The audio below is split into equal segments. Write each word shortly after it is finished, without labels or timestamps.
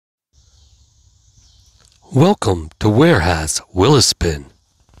Welcome to Where Has Willis Been?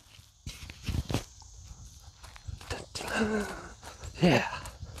 Yeah,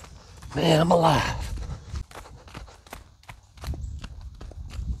 man, I'm alive.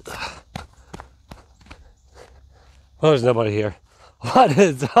 Well, there's nobody here. What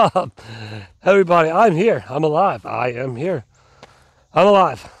is up, everybody? I'm here. I'm alive. I am here. I'm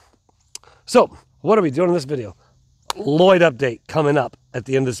alive. So, what are we doing in this video? Lloyd update coming up at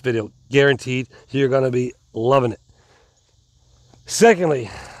the end of this video. Guaranteed you're going to be loving it. Secondly,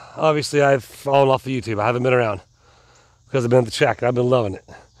 obviously I've fallen off of YouTube. I haven't been around because I've been at the track and I've been loving it.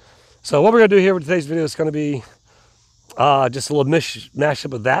 So what we're going to do here with today's video is going to be just a little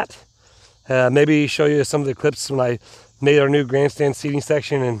mashup of that. Maybe show you some of the clips when I made our new grandstand seating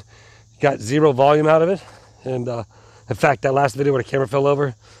section and got zero volume out of it. And in fact, that last video where the camera fell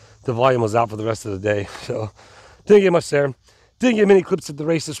over, the volume was out for the rest of the day. So didn't get much there. Didn't get many clips at the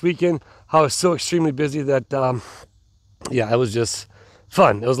race this weekend. I was so extremely busy that, yeah, it was just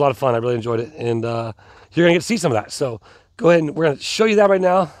fun. It was a lot of fun. I really enjoyed it. And you're going to get to see some of that. So go ahead and we're going to show you that right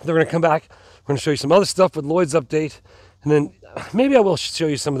now. Then we're going to come back. We're going to show you some other stuff with Lloyd's update. And then maybe I will show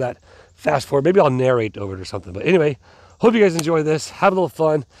you some of that fast forward. Maybe I'll narrate over it or something. But anyway, hope you guys enjoy this. Have a little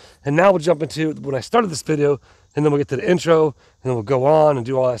fun. And now we'll jump into when I started this video. And then we'll get to the intro. And then we'll go on and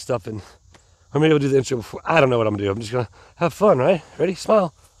do all that stuff. And or maybe we'll do the intro before. I don't know what I'm going to do. I'm just going to have fun, right? Ready?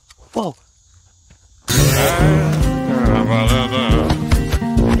 Smile. Whoa.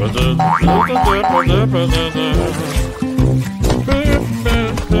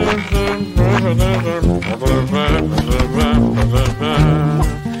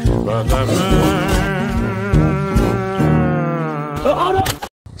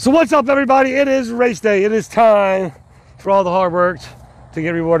 So what's up, everybody? It is race day. It is time for all the hard work to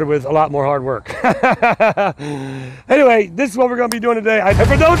get rewarded with a lot more hard work. Anyway, this is what we're going to be doing today. And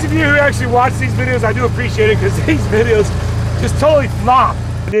for those of you who actually watch these videos, I do appreciate it because these videos just totally flop.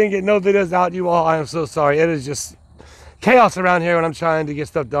 I didn't get no videos out, you all. I am so sorry. It is just chaos around here when I'm trying to get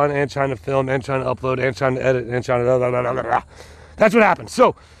stuff done and trying to film and trying to upload and trying to edit and trying to blah, blah, blah, blah, blah. That's what happens.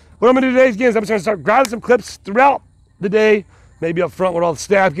 So what I'm going to do today is, again, I'm just going to start grabbing some clips throughout the day, maybe up front with all the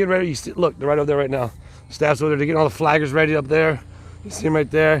staff getting ready. You see, look, they're right over there right now. Staff's over there. They're getting all the flaggers ready up there. You see him right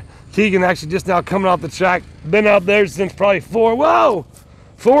there. Keegan actually just now coming off the track. Been out there since probably 4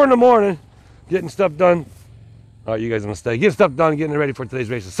 in the morning. Getting stuff done. All right, you guys are gonna stay. Getting stuff done, getting ready for today's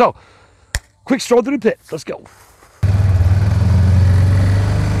races. So, quick stroll through the pits. Let's go.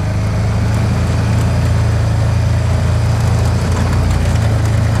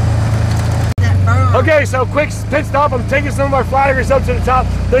 Okay, so quick pit stop. I'm taking some of our flaggers up to the top.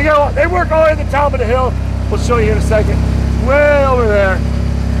 They work all the way to the top of the hill. We'll show you in a second. Way over there.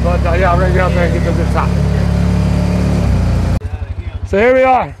 But yeah, we're gonna get out there and get them to the top. So here we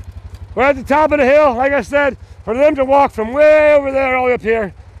are. We're at the top of the hill. Like I said, for them to walk from way over there all the way up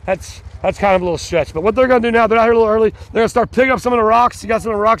here, that's kind of a little stretch. But what they're gonna do now, they're out here a little early. They're gonna start picking up some of the rocks. You got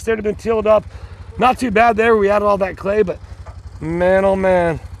some of the rocks there that have been tilled up. Not too bad there. We added all that clay, but man, oh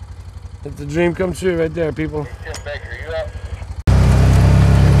man, it's a dream come true right there, people. So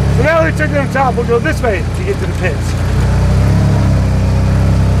now that we took them to the top, we'll go this way to get to the pits.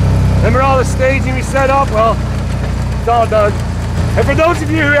 Remember all the staging we set up? Well, it's all done. And for those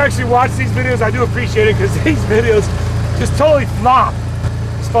of you who actually watch these videos, I do appreciate it because these videos just totally flop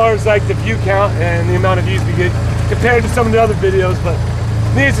as far as like the view count and the amount of views we get compared to some of the other videos. But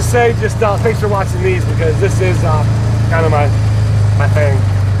needless to say, just thanks for watching these because this is kind of my thing.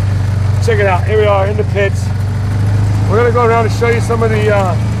 Check it out. Here we are in the pits. We're gonna go around and show you some of the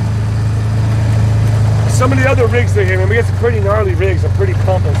other rigs that are here. I mean, we got some pretty gnarly rigs. I'm pretty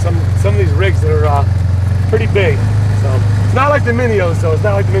pumped on some of these rigs that are pretty big. So it's not like the Minios, though. It's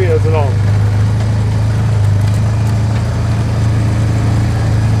not like the Minios at all.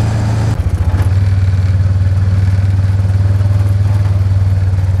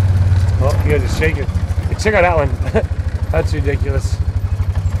 Oh, you guys are shaking. Hey, check out that one. That's ridiculous.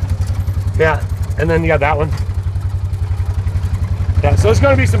 Yeah, and then you got that one. Yeah, so it's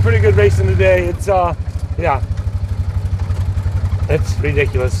going to be some pretty good racing today. It's yeah, it's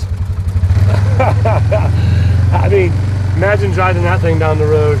ridiculous. I mean, imagine driving that thing down the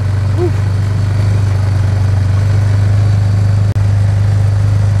road. Whew.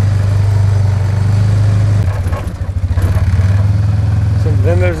 So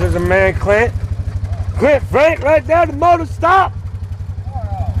then there's a man, Clint Frank, right there, the motor stop.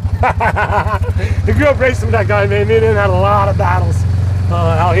 He grew up racing with that guy, man. Me and him had a lot of battles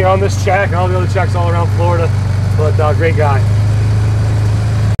out here on this track and all the other tracks all around Florida. But great guy.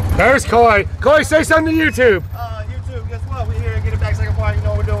 There's Coy. Coy, say something to YouTube. YouTube, guess what? We're here at Get It Back Second Park. You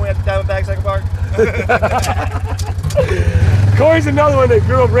know what we're doing. We have the Diamondback Second Park. Corey's another one that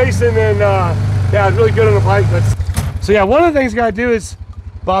grew up racing and yeah, is really good on the bike. But so yeah, one of the things you gotta do is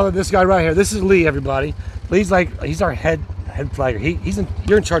bother this guy right here. This is Lee, everybody. Lee's like, he's our head flagger.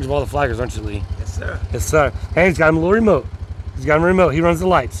 You're in charge of all the flaggers, aren't you, Lee? Yes, sir. Yes, sir. And he's got him a little remote. He's got him a remote. He runs the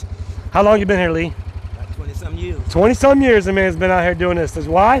lights. How long you been here, Lee? About 20-some years. 20-some years the man's been out here doing this. That's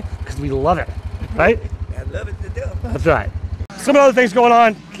why? Because we love it, right? I love it to death. That's right. Some other things going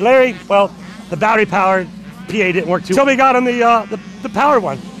on. Larry, well, the battery powered PA didn't work too. So we got on the powered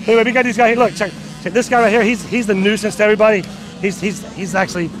one. Anyway, we got these guys here. Look, check this guy right here. He's the nuisance to everybody. He's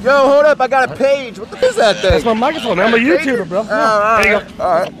actually. Yo, hold up! I got a page. What the f is that thing? That's my microphone, man. I'm a YouTuber, bro. There you go.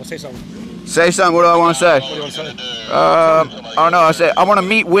 All right. We'll say something. Say something. What do I want to say? What do you want to say? I don't know. I say I want to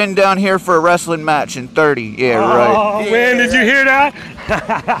meet Win down here for a wrestling match in 30. Yeah, right. Oh, Win, did you hear that?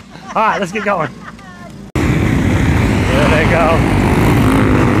 All right, let's get going. There they go.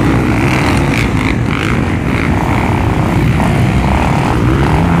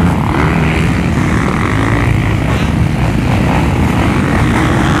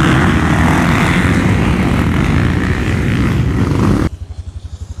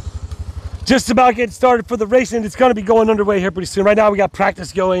 Just about getting started for the racing. It's going to be going underway here pretty soon. Right now we got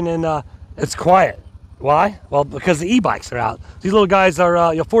practice going and it's quiet. Why? Well, because the e-bikes are out. These little guys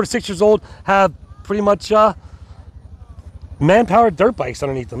are 4 to 6 years old, have pretty much man-powered dirt bikes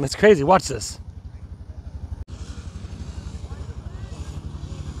underneath them. It's crazy. Watch this.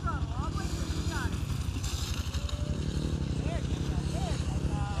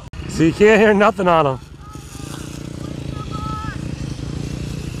 So you can't hear nothing on them.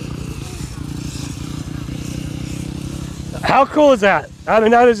 How cool is that? I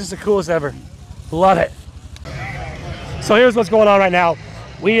mean, that is just the coolest ever. Love it. So here's what's going on right now.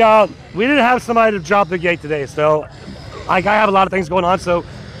 We didn't have somebody to drop the gate today, so like I have a lot of things going on. So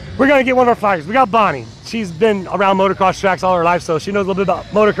we're gonna get one of our flaggers. We got Bonnie. She's been around motocross tracks all her life, so she knows a little bit about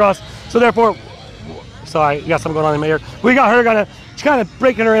motocross. So therefore, sorry, you got something going on in my ear. We got her she's kind of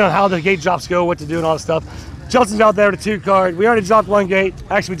breaking her in on how the gate drops go, what to do, and all this stuff. Justin's out there with a 2 card. We already dropped 1 gate.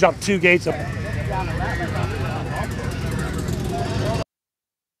 Actually, we dropped 2 gates.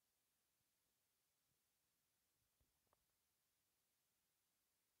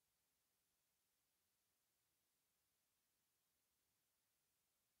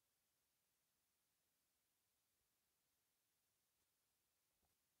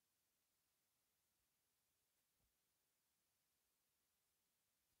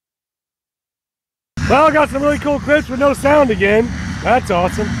 Well, I got some really cool clips with no sound again. That's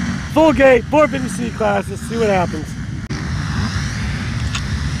awesome. Full gate, 450C class. Let's see what happens.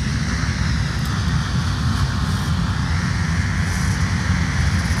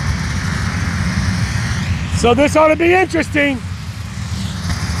 So this ought to be interesting.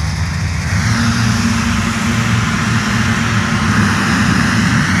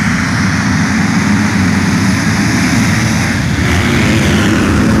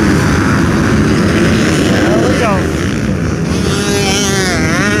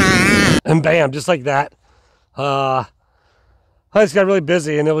 And bam, just like that. I just got really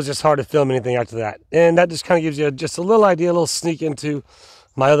busy and it was just hard to film anything after that. And that just kind of gives you just a little idea, a little sneak into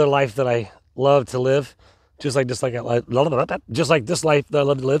my other life that I love to live. Just like this life that I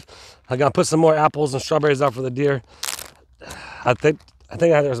love to live. I'm gonna put some more apples and strawberries out for the deer. I think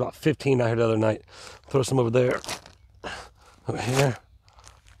there was about 15 out here the other night. Throw some over there. Over here.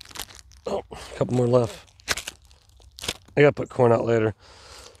 Oh, a couple more left. I gotta put corn out later.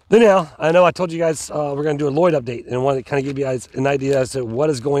 Then now, I know I told you guys we're going to do a Lloyd update and want to kind of give you guys an idea as to what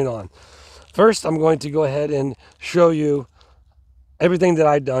is going on. First, I'm going to go ahead and show you everything that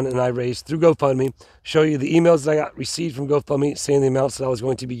I've done and I raised through GoFundMe, show you the emails that I got received from GoFundMe saying the amounts that I was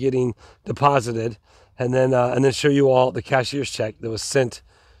going to be getting deposited, and then show you all the cashier's check that was sent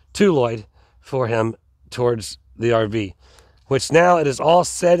to Lloyd for him towards the RV, which now it is all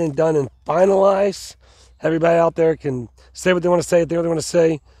said and done and finalized. Everybody out there can say what they want to say, think what they want to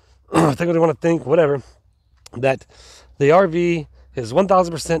say, think what they want to think, whatever. That the RV is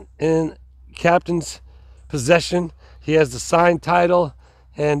 1,000% in Captain's possession. He has the signed title,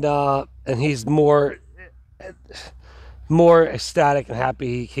 and he's more ecstatic and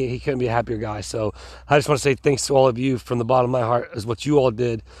happy. He couldn't be a happier guy. So I just want to say thanks to all of you from the bottom of my heart as what you all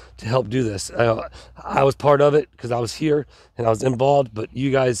did to help do this. I was part of it because I was here and I was involved, but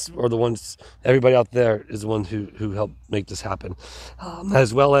you guys are the ones, everybody out there is the one who helped make this happen.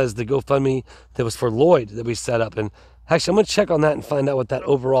 As well as the GoFundMe that was for Lloyd that we set up. And actually, I'm going to check on that and find out what that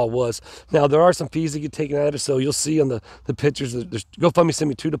overall was. Now, there are some fees that get taken out of it, so you'll see on the pictures, GoFundMe sent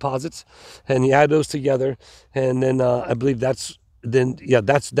me 2 deposits, and you add those together, and then I believe that's then yeah,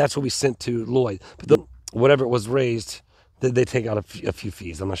 that's what we sent to Lloyd. But whatever it was raised, they take out a few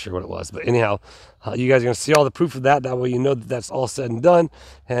fees. I'm not sure what it was, but anyhow, you guys are gonna see all the proof of that. That way you know that that's all said and done,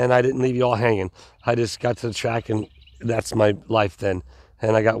 and I didn't leave you all hanging. I just got to the track, and that's my life then.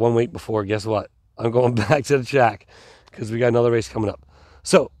 And I got 1 week before. Guess what? I'm going back to the track because we got another race coming up.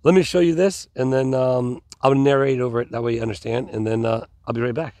 So let me show you this, and then I'll narrate over it. That way you understand, and then I'll be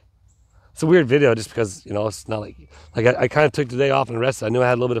right back. It's a weird video just because, you know, it's not like I kind of took the day off and rested. I knew I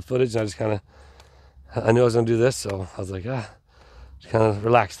had a little bit of footage, and I just kind of, I knew I was going to do this, so I was like, just kind of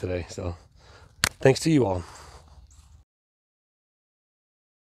relaxed today. So thanks to you all.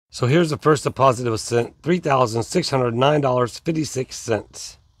 So here's the first deposit that was sent,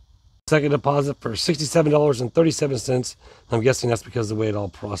 $3,609.56. Second deposit for $67.37. I'm guessing that's because of the way it all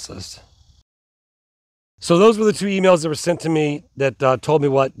processed. So those were the 2 emails that were sent to me that told me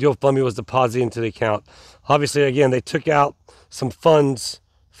what GoFundMe was depositing into the account. Obviously, again, they took out some funds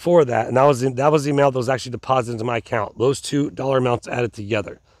for that, and that was the amount that was actually deposited into my account. Those $2 amounts added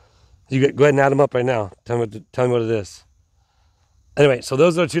together. You go ahead and add them up right now. Tell me what it is. Anyway, so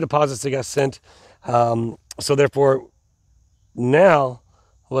those are the 2 deposits that got sent. So therefore, now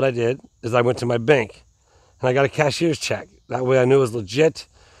what I did is I went to my bank and I got a cashier's check. That way I knew it was legit.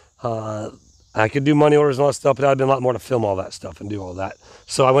 I could do money orders and all that stuff, but that would have been a lot more to film all that stuff and do all that.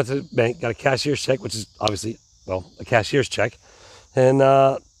 So I went to the bank, got a cashier's check, which is obviously, well, a cashier's check, and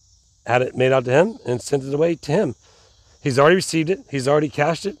had it made out to him and sent it away to him. He's already received it. He's already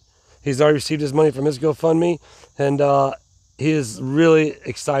cashed it. He's already received his money from his GoFundMe, and he is really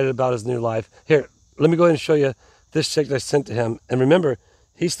excited about his new life. Here, let me go ahead and show you this check that I sent to him. And remember,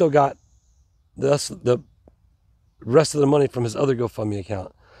 he still got the rest of the money from his other GoFundMe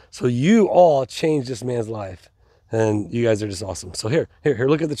account. So you all changed this man's life, and you guys are just awesome. So here,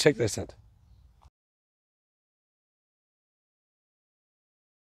 look at the check that I sent.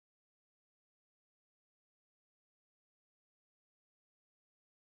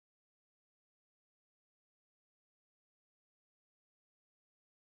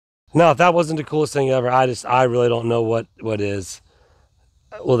 Now, if that wasn't the coolest thing ever, I really don't know what is.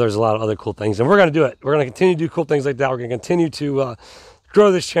 Well, there's a lot of other cool things, and we're going to do it. We're going to continue to do cool things like that. We're going to continue to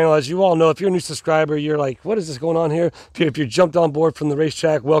grow this channel. As you all know, if you're a new subscriber, you're like, what is this going on here? If you jumped on board from the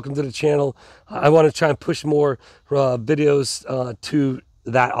racetrack, welcome to the channel. I want to try and push more videos to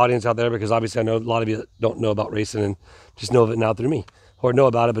that audience out there, because obviously I know a lot of you don't know about racing and just know of it now through me, or know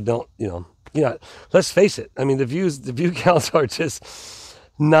about it but don't, let's face it. I mean, the view counts are just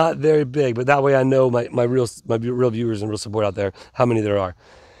not very big, but that way I know my real viewers and real support out there, how many there are.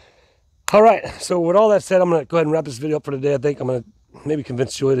 All right, so with all that said, I'm going to go ahead and wrap this video up for today. I think I'm going to maybe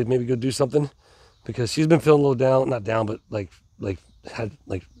convince Joy to maybe go do something, because she's been feeling a little down, not down, but had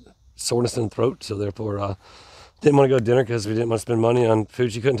soreness in the throat. So therefore, didn't want to go to dinner because we didn't want to spend money on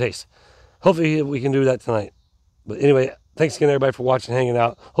food she couldn't taste. Hopefully we can do that tonight. But anyway, thanks again everybody for watching, hanging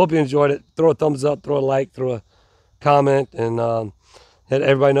out. Hope you enjoyed it. Throw a thumbs up, throw a like, throw a comment, and let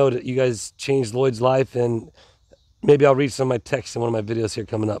everybody know that you guys changed Lloyd's life. And maybe I'll read some of my texts in one of my videos here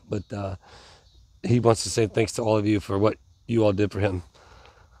coming up. But he wants to say thanks to all of you for what you all did for him.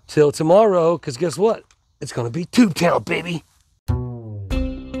 Till tomorrow, because guess what? It's going to be Tube Town, baby.